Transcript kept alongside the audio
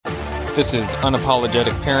This is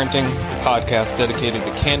Unapologetic Parenting, a podcast dedicated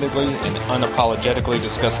to candidly and unapologetically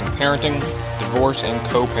discussing parenting, divorce, and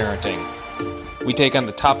co-parenting. We take on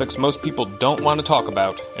the topics most people don't want to talk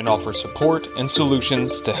about and offer support and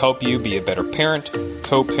solutions to help you be a better parent,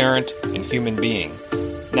 co-parent, and human being.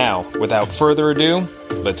 Now, without further ado,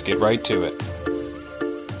 let's get right to it.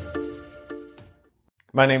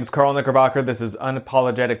 My name is Carl Knickerbocker. This is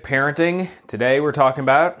Unapologetic Parenting. Today we're talking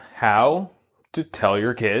about how to tell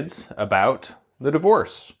your kids about the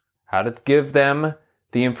divorce, how to give them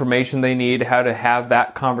the information they need, how to have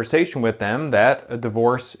that conversation with them that a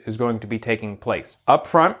divorce is going to be taking place. Up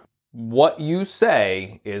front, what you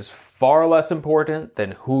say is far less important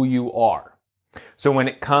than who you are. So when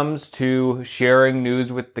it comes to sharing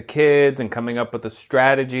news with the kids and coming up with a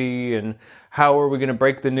strategy and how are we going to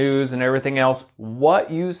break the news and everything else,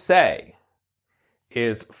 what you say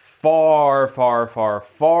is far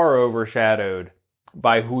overshadowed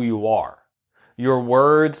by who you are. Your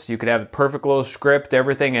words, you could have a perfect little script,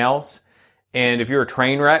 everything else, and if you're a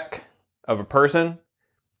train wreck of a person,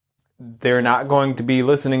 they're not going to be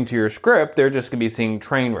listening to your script, they're just going to be seeing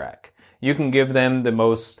train wreck. You can give them the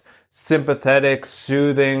most sympathetic,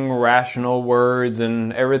 soothing, rational words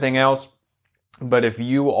and everything else, but if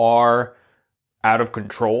you are out of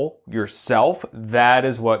control yourself, that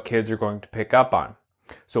is what kids are going to pick up on.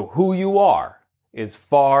 So who you are is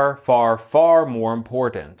far more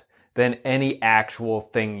important than any actual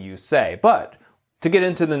thing you say. But to get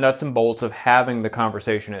into the nuts and bolts of having the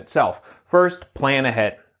conversation itself, first, plan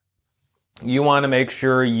ahead. You want to make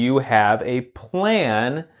sure you have a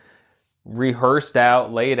plan rehearsed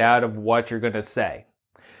out, laid out of what you're going to say.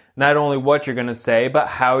 Not only what you're going to say, but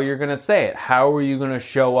how you're going to say it. How are you going to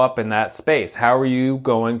show up in that space? How are you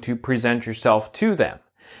going to present yourself to them?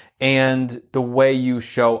 And the way you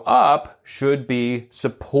show up should be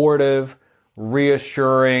supportive,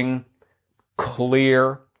 reassuring,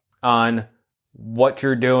 clear on what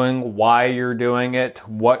you're doing, why you're doing it,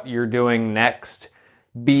 what you're doing next.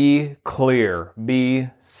 Be clear, be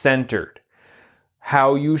centered.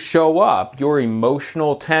 How you show up, your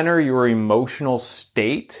emotional tenor, your emotional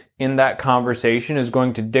state in that conversation is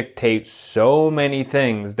going to dictate so many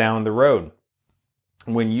things down the road.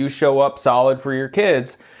 When you show up solid for your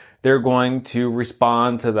kids, they're going to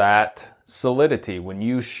respond to that solidity. When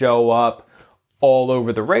you show up all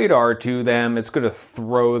over the radar to them, it's going to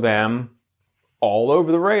throw them all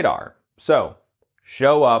over the radar. So,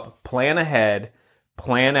 show up, plan ahead,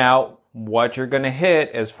 plan out what you're going to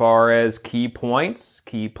hit as far as key points,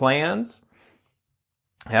 key plans.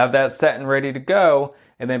 Have that set and ready to go,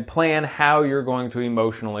 and then plan how you're going to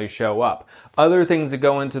emotionally show up. Other things that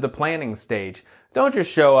go into the planning stage. Don't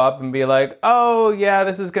just show up and be like, oh yeah,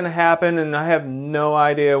 this is going to happen and I have no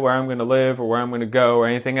idea where I'm going to live or where I'm going to go or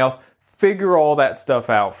anything else. Figure all that stuff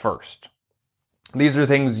out first. These are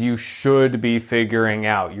things you should be figuring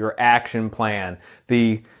out. Your action plan,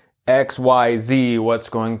 the XYZ, what's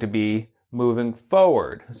going to be moving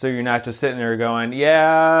forward. So you're not just sitting there going,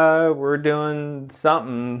 yeah, we're doing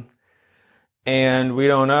something and we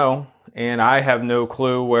don't know. And I have no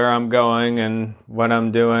clue where I'm going and what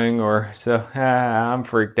I'm doing, or so I'm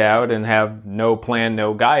freaked out and have no plan,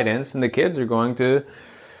 no guidance. And the kids are going to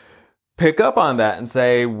pick up on that and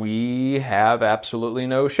say, we have absolutely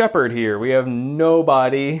no shepherd here. We have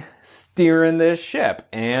nobody steering this ship.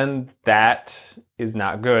 And that is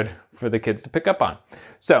not good for the kids to pick up on.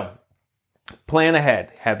 So plan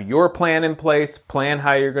ahead. Have your plan in place. Plan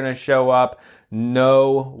how you're going to show up.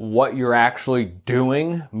 Know what you're actually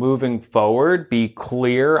doing moving forward. Be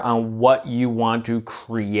clear on what you want to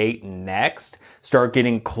create next. Start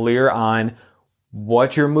getting clear on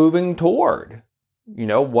what you're moving toward. You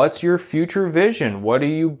know, what's your future vision? What are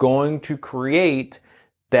you going to create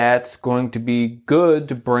that's going to be good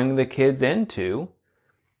to bring the kids into?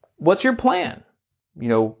 What's your plan? You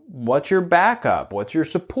know, what's your backup? What's your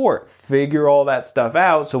support? Figure all that stuff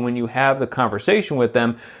out so when you have the conversation with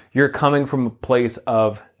them, you're coming from a place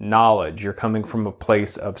of knowledge. You're coming from a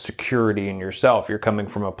place of security in yourself. You're coming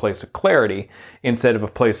from a place of clarity instead of a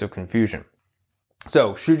place of confusion.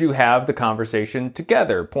 So, should you have the conversation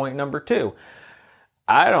together? Point number 2.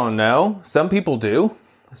 I don't know. Some people do.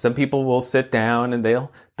 Some people will sit down and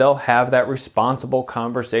they'll have that responsible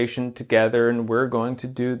conversation together and we're going to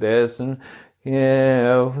do this and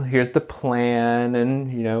here's the plan,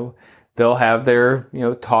 and they'll have their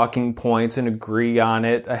talking points and agree on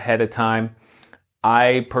it ahead of time.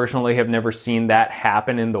 I personally have never seen that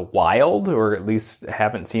happen in the wild, or at least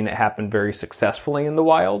haven't seen it happen very successfully in the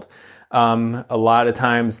wild. A lot of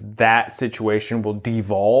times that situation will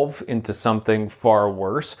devolve into something far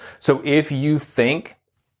worse. So if you think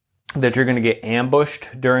that you're going to get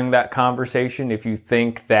ambushed during that conversation, if you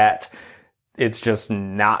think that it's just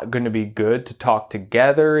not going to be good to talk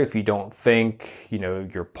together, if you don't think,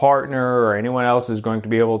 your partner or anyone else is going to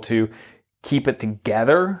be able to keep it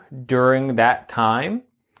together during that time,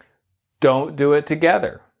 don't do it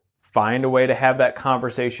together. Find a way to have that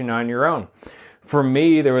conversation on your own. For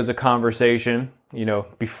me, there was a conversation,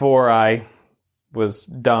 before I was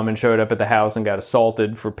dumb and showed up at the house and got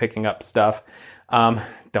assaulted for picking up stuff.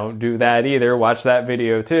 Don't do that either. Watch that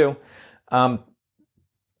video too.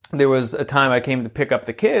 There was a time I came to pick up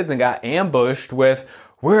the kids and got ambushed with,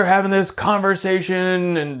 we're having this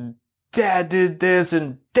conversation and dad did this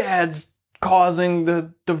and dad's causing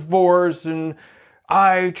the divorce and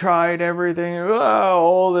I tried everything,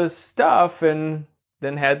 all this stuff, and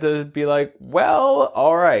then had to be like, well,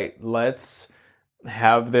 all right, let's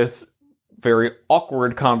have this very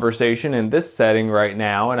awkward conversation in this setting right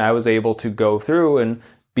now. And I was able to go through and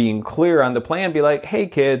being clear on the plan, be like, hey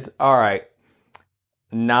kids, all right,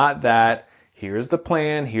 not that. Here's the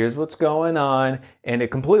plan. Here's what's going on. And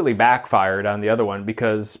it completely backfired on the other one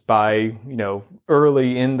because by,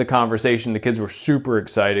 early in the conversation, the kids were super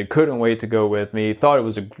excited, couldn't wait to go with me, thought it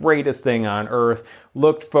was the greatest thing on earth,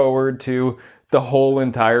 looked forward to the whole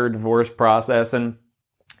entire divorce process, and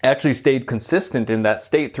actually stayed consistent in that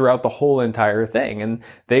state throughout the whole entire thing. And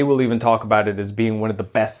they will even talk about it as being one of the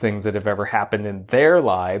best things that have ever happened in their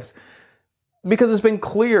lives because it's been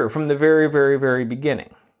clear from the very, very, very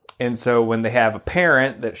beginning. And so when they have a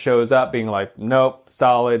parent that shows up being like, nope,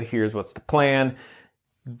 solid, here's what's the plan.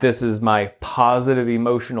 This is my positive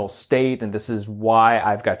emotional state, and this is why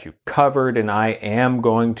I've got you covered, and I am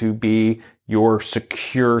going to be your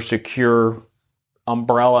secure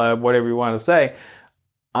umbrella, whatever you want to say.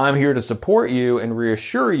 I'm here to support you and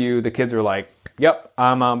reassure you. The kids are like, yep,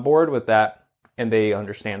 I'm on board with that, and they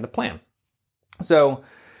understand the plan. So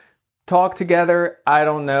talk together. I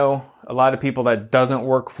don't know. A lot of people that doesn't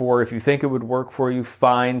work for. If you think it would work for you,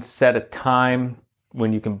 fine. Set a time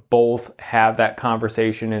when you can both have that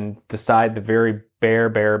conversation and decide the very bare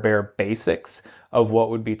basics of what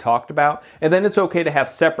would be talked about. And then it's okay to have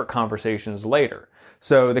separate conversations later.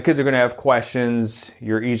 So the kids are going to have questions.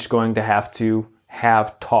 You're each going to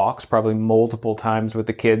have talks, probably multiple times with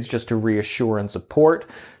the kids, just to reassure and support,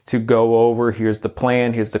 to go over, here's the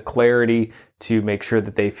plan, here's the clarity, to make sure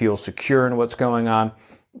that they feel secure in what's going on.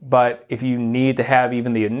 But if you need to have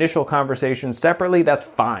even the initial conversation separately, that's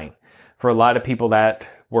fine. For a lot of people, that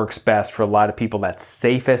works best. For a lot of people, that's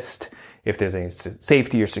safest. If there's any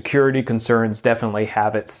safety or security concerns, definitely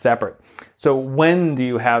have it separate. So when do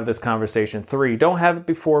you have this conversation? 3, don't have it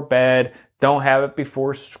before bed. Don't have it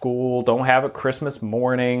before school. Don't have it Christmas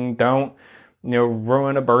morning. Don't,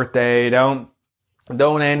 ruin a birthday. Don't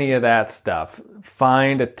any of that stuff.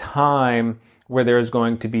 Find a time where there's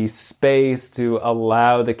going to be space to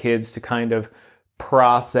allow the kids to kind of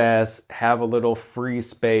process, have a little free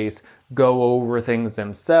space, go over things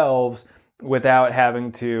themselves without having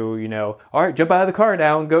to, all right, jump out of the car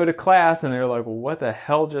now and go to class. And they're like, well, what the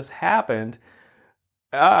hell just happened?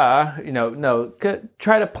 No,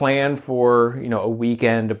 try to plan for, a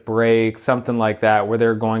weekend, a break, something like that, where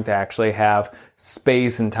they're going to actually have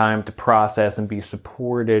space and time to process and be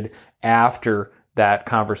supported after that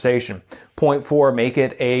conversation. Point 4, make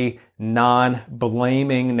it a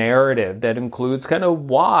non-blaming narrative that includes kind of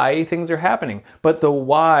why things are happening. But the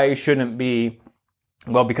why shouldn't be,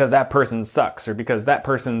 well, because that person sucks, or because that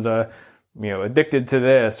person's addicted to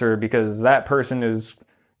this, or because that person is,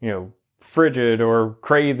 frigid or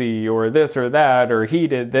crazy or this or that, or he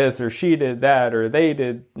did this or she did that, or they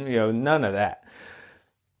did, none of that.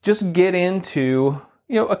 Just get into,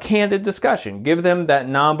 a candid discussion. Give them that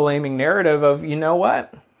non-blaming narrative of,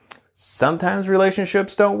 what? Sometimes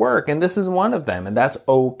relationships don't work, and this is one of them, and that's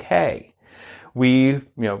okay. We,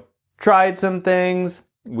 tried some things.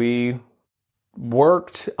 We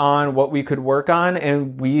worked on what we could work on,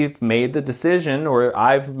 and we've made the decision, or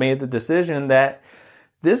I've made the decision that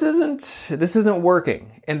this isn't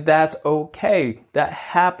working, and that's okay. That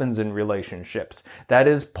happens in relationships. That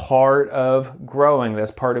is part of growing.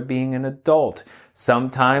 That's part of being an adult.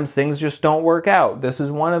 Sometimes things just don't work out. This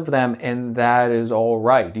is one of them, and that is all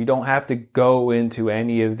right. You don't have to go into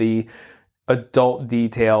any of the adult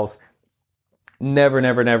details. Never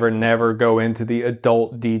go into the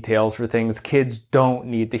adult details for things. Kids don't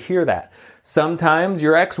need to hear that. Sometimes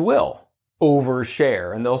your ex will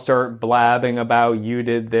overshare, and they'll start blabbing about you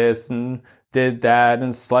did this and did that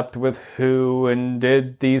and slept with who and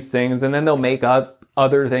did these things, and then they'll make up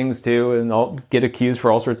other things too, and they'll get accused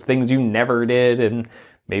for all sorts of things you never did, and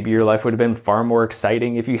maybe your life would have been far more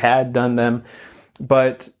exciting if you had done them.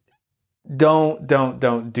 But Don't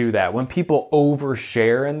do that. When people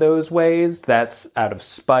overshare in those ways, that's out of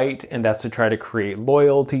spite, and that's to try to create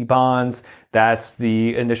loyalty bonds. That's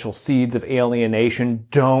the initial seeds of alienation.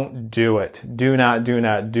 Don't do it. Do not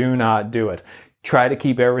do it. Try to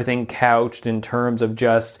keep everything couched in terms of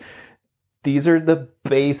just, these are the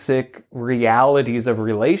basic realities of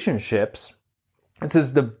relationships. This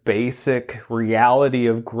is the basic reality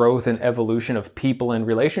of growth and evolution of people and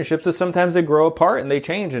relationships, is sometimes they grow apart and they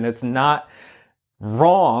change, and it's not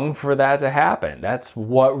wrong for that to happen. That's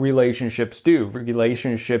what relationships do.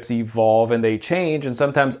 Relationships evolve and they change, and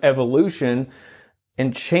sometimes evolution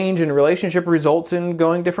and change in a relationship results in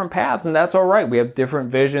going different paths, and that's all right. We have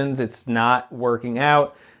different visions. It's not working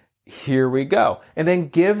out. Here we go. And then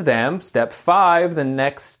give them, step 5, the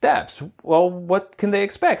next steps. Well, what can they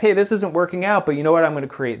expect? Hey, this isn't working out, but you know what? I'm going to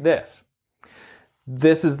create this.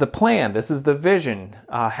 This is the plan. This is the vision.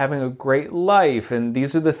 Having a great life. And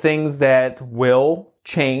these are the things that will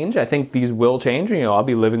change. I think these will change. I'll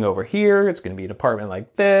be living over here. It's going to be an apartment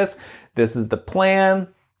like this. This is the plan.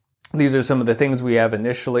 These are some of the things we have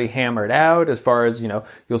initially hammered out as far as,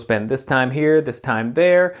 you'll spend this time here, this time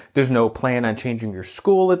there. There's no plan on changing your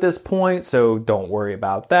school at this point, so don't worry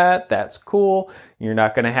about that. That's cool. You're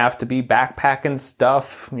not going to have to be backpacking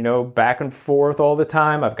stuff, back and forth all the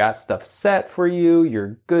time. I've got stuff set for you.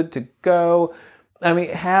 You're good to go. I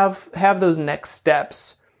mean, have those next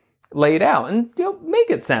steps laid out and make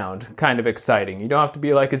it sound kind of exciting. You don't have to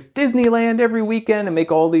be like, it's Disneyland every weekend and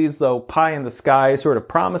make all these pie in the sky sort of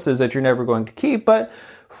promises that you're never going to keep, but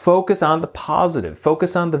focus on the positive,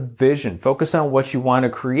 focus on the vision, focus on what you want to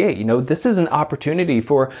create. This is an opportunity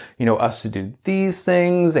for, us to do these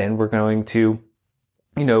things, and we're going to,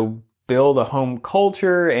 build a home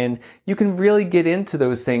culture, and you can really get into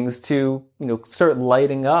those things to, start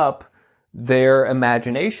lighting up their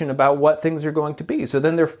imagination about what things are going to be. So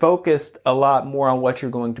then they're focused a lot more on what you're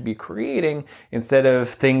going to be creating instead of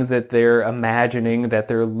things that they're imagining that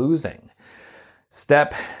they're losing.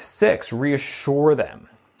 Step 6, reassure them.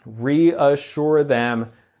 Reassure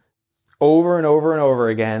them over and over and over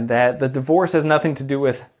again that the divorce has nothing to do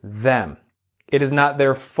with them. It is not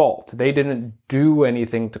their fault. They didn't do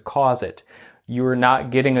anything to cause it. You're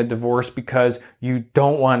not getting a divorce because you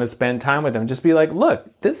don't want to spend time with them. Just be like,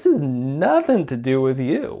 look, this is nothing to do with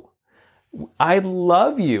you. I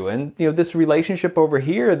love you. And, this relationship over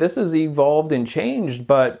here, this has evolved and changed,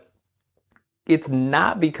 but it's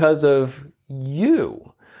not because of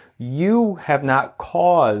you. You have not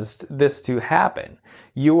caused this to happen.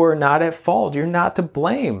 You are not at fault. You're not to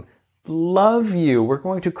blame. Love you. We're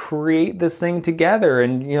going to create this thing together,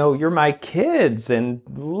 and you're my kids and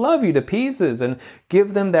love you to pieces, and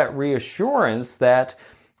give them that reassurance that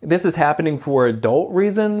this is happening for adult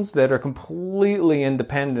reasons that are completely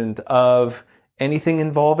independent of anything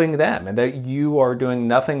involving them, and that you are doing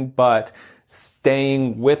nothing but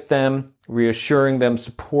staying with them, reassuring them,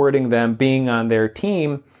 supporting them, being on their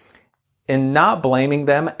team, and not blaming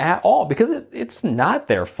them at all, because it's not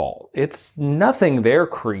their fault. It's nothing they're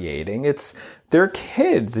creating. It's their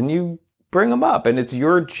kids, and you bring them up, and it's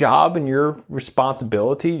your job and your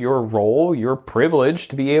responsibility, your role, your privilege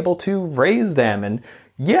to be able to raise them. And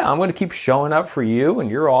yeah, I'm going to keep showing up for you, and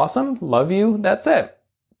you're awesome. Love you. That's it.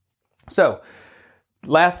 So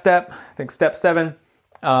last step, I think step 7,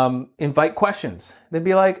 invite questions. Then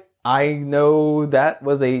be like, I know that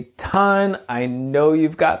was a ton. I know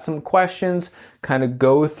you've got some questions. Kind of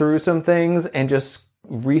go through some things and just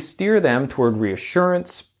re-steer them toward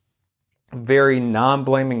reassurance, very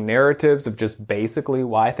non-blaming narratives of just basically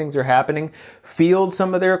why things are happening. Field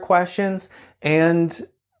some of their questions and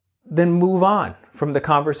then move on from the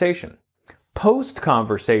conversation.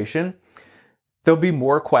 Post-conversation, there'll be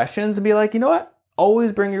more questions and be like, you know what?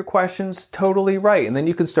 Always bring your questions totally right. And then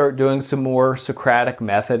you can start doing some more Socratic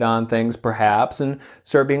method on things perhaps, and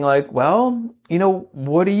start being like, well,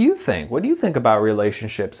 what do you think? What do you think about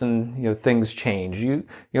relationships and, things change?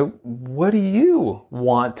 What do you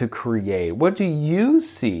want to create? What do you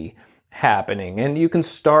see happening? And you can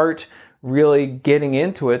start really getting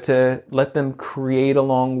into it to let them create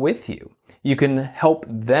along with you. You can help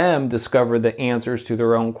them discover the answers to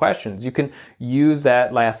their own questions. You can use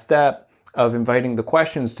that last step of inviting the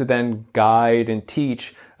questions to then guide and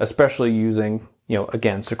teach, especially using,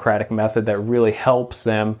 again, Socratic method that really helps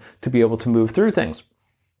them to be able to move through things.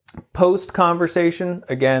 Post-conversation,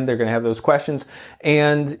 again, they're going to have those questions,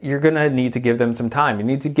 and you're going to need to give them some time. You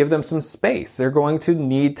need to give them some space. They're going to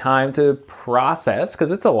need time to process,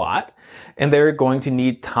 because it's a lot, and they're going to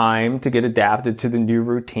need time to get adapted to the new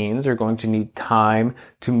routines. They're going to need time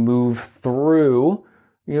to move through,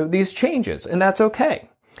 these changes, and that's okay.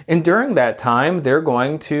 And during that time, they're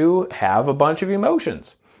going to have a bunch of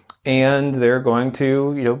emotions. And they're going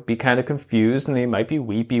to, be kind of confused, and they might be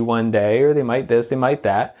weepy one day, or they might this, they might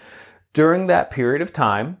that. During that period of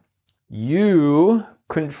time, you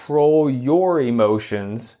control your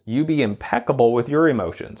emotions. You be impeccable with your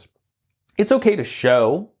emotions. It's okay to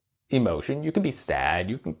show emotion. You can be sad,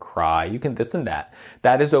 you can cry, you can this and that.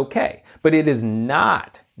 That is okay. But it is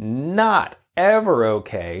not ever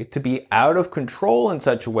okay to be out of control in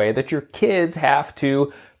such a way that your kids have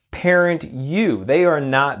to parent you. They are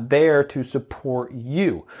not there to support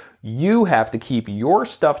you. You have to keep your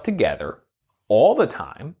stuff together all the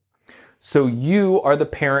time. So you are the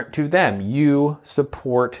parent to them. You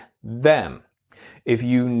support them. If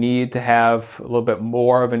you need to have a little bit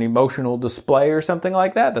more of an emotional display or something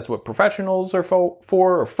like that, that's what professionals are for,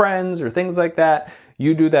 or friends or things like that.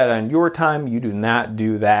 You do that on your time. You do not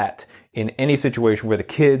do that in any situation where the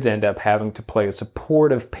kids end up having to play a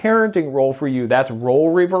supportive parenting role for you. That's role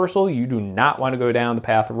reversal. You do not want to go down the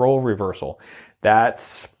path of role reversal.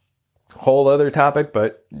 That's a whole other topic,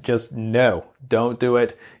 but just no, don't do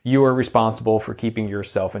it. You are responsible for keeping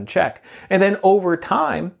yourself in check. And then over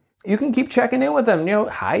time, you can keep checking in with them.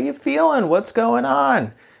 How you feeling? What's going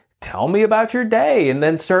on? Tell me about your day, and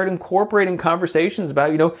then start incorporating conversations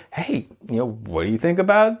about, hey, what do you think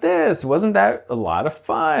about this? Wasn't that a lot of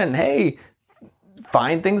fun? Hey,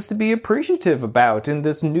 find things to be appreciative about in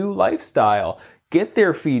this new lifestyle. Get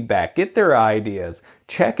their feedback, get their ideas,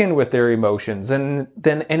 check in with their emotions. And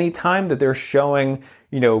then any time that they're showing,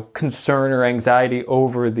 concern or anxiety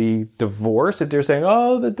over the divorce, if they're saying,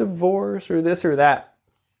 oh, the divorce or this or that,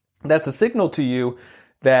 that's a signal to you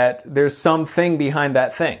that there's something behind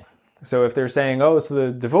that thing. So if they're saying, oh, it's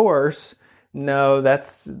the divorce, no,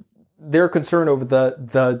 that's their concern over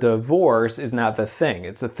the divorce is not the thing.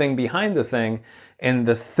 It's the thing behind the thing. And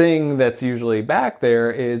the thing that's usually back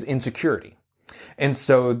there is insecurity. And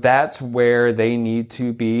so that's where they need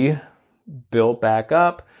to be built back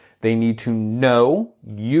up. They need to know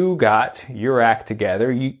you got your act together.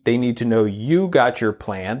 They need to know you got your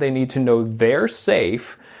plan. They need to know they're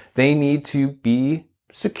safe. They need to be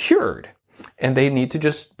secured. And they need to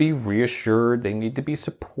just be reassured. They need to be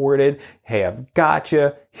supported. Hey, I've got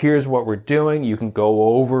you. Here's what we're doing. You can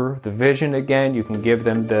go over the vision again. You can give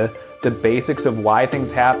them the basics of why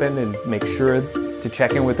things happen and make sure to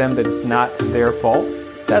check in with them that it's not their fault.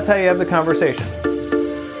 That's how you have the conversation.